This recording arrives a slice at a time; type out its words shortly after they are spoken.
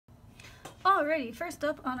Alrighty, first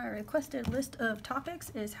up on our requested list of topics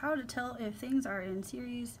is how to tell if things are in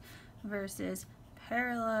series versus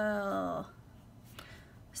parallel.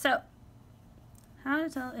 So, how to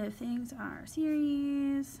tell if things are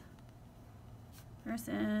series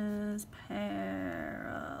versus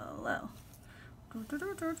parallel.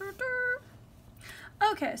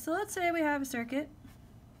 Okay, so let's say we have a circuit.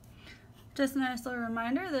 Just a nice little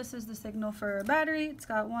reminder, this is the signal for a battery. It's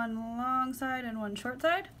got one long side and one short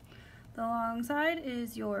side. The long side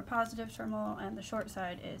is your positive terminal and the short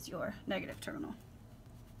side is your negative terminal.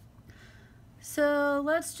 So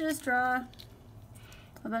let's just draw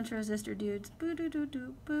a bunch of resistor dudes. Boop, doop, doop,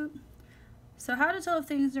 doop, boop. So how to tell if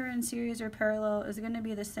things are in series or parallel is going to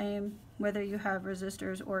be the same whether you have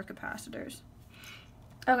resistors or capacitors.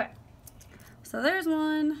 Okay, so there's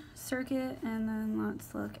one circuit, and then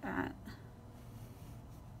let's look at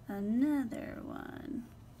another one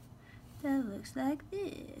that looks like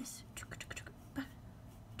this.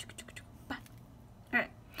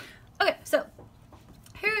 Alright, okay, so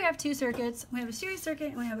here we have two circuits. We have a series circuit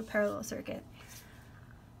and we have a parallel circuit.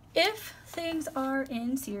 If things are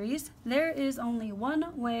in series, there is only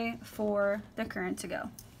one way for the current to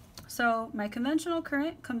go. So my conventional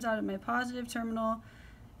current comes out of my positive terminal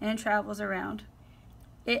and travels around.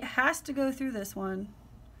 It has to go through this one.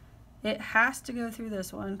 It has to go through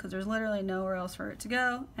this one because there's literally nowhere else for it to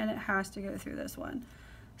go, and it has to go through this one.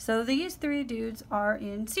 So these three dudes are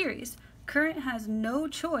in series. Current has no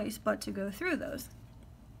choice but to go through those.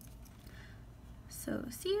 So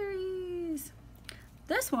series.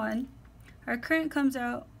 This one, our current comes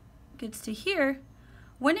out, gets to here.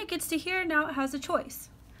 When it gets to here, now it has a choice.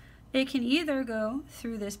 It can either go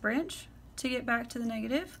through this branch to get back to the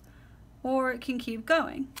negative, or it can keep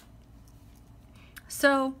going.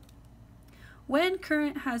 So when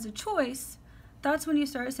current has a choice, that's when you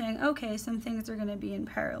start saying, okay, some things are going to be in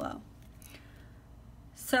parallel.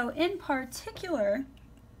 So in particular,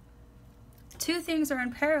 two things are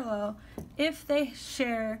in parallel if they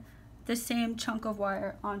share the same chunk of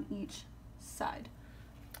wire on each side.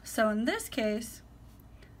 So in this case,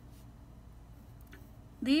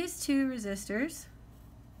 these two resistors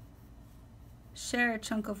share a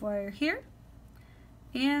chunk of wire here,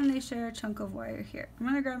 and they share a chunk of wire here. I'm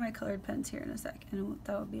going to grab my colored pens here in a sec, and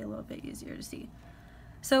that will be a little bit easier to see.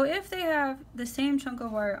 So if they have the same chunk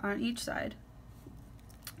of wire on each side,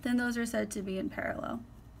 then those are said to be in parallel.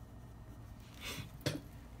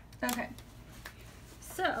 Okay,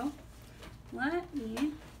 so let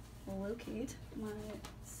me locate my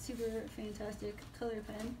super fantastic color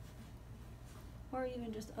pen, or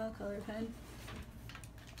even just a color pen.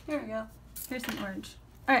 Here we go. Here's some orange.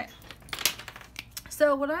 Alright,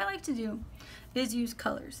 so what I like to do is use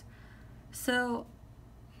colors. So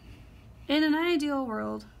in an ideal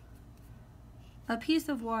world, a piece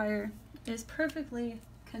of wire is perfectly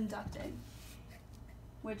conducting,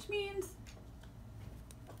 which means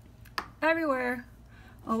everywhere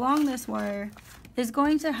along this wire is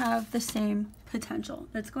going to have the same potential.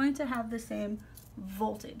 It's going to have the same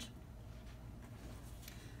voltage.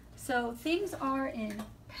 So things are in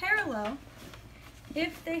parallel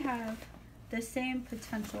if they have the same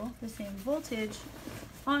potential, the same voltage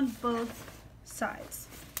on both sides.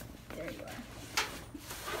 There you are.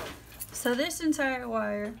 So this entire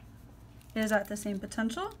wire is at the same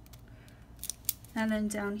potential, and then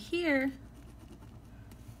down here,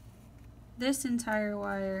 this entire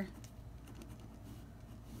wire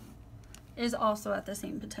is also at the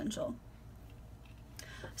same potential.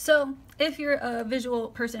 So if you're a visual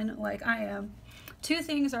person like I am, two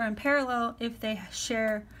things are in parallel if they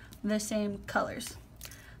share the same colors.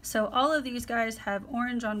 So all of these guys have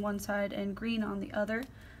orange on one side and green on the other.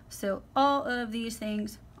 So all of these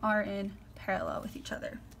things are in parallel with each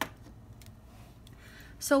other.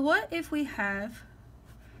 So what if we have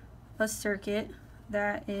a circuit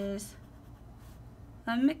that is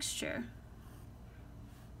a mixture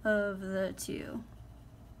of the two?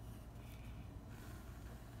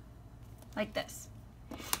 Like this.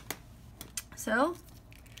 So,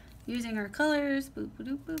 using our colors, boop,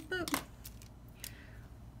 boop, boop, boop,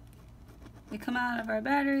 we come out of our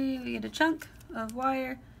battery, we get a chunk of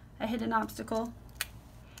wire. I hit an obstacle,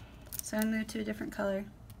 so I move to a different color.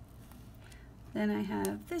 Then I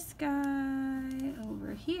have this guy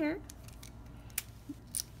over here,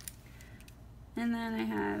 and then I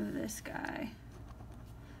have this guy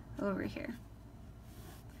over here.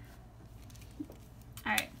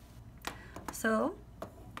 Alright, so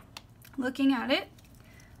looking at it,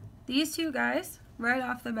 these two guys, right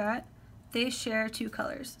off the bat, they share two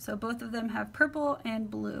colors. So both of them have purple and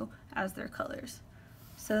blue as their colors.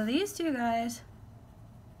 So these two guys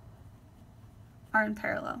are in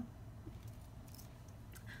parallel.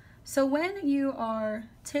 So when you are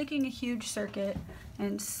taking a huge circuit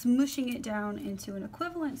and smooshing it down into an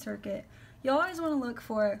equivalent circuit, you always want to look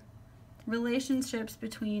for relationships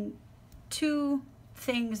between two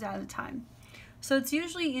things at a time. So it's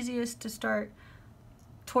usually easiest to start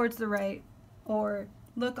towards the right or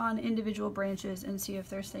look on individual branches and see if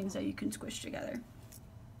there's things that you can squish together.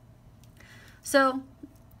 So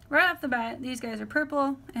right off the bat, these guys are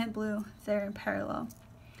purple and blue. They're in parallel.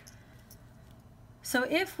 So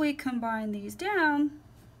if we combine these down,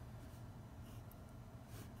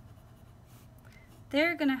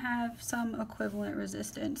 they're going to have some equivalent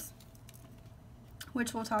resistance,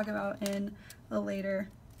 which we'll talk about in a later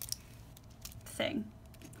thing.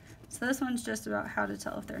 So this one's just about how to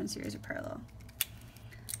tell if they're in series or parallel.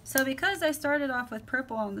 So because I started off with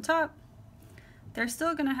purple on the top, they're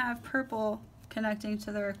still going to have purple connecting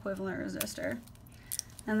to their equivalent resistor,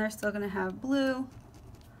 and they're still going to have blue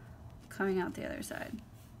coming out the other side.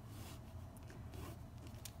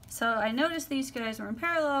 So I noticed these guys were in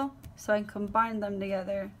parallel, so I combined them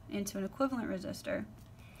together into an equivalent resistor.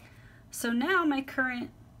 So now my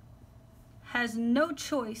current has no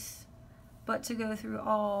choice but to go through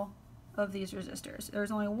all of these resistors.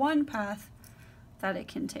 There's only one path that it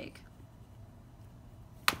can take.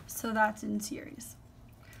 So that's in series.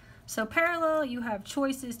 So parallel, you have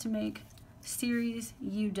choices to make. Series,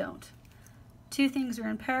 you don't. Two things are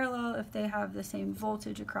in parallel if they have the same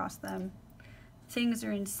voltage across them. Things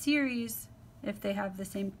are in series if they have the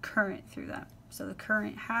same current through them. So the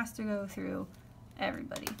current has to go through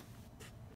everybody.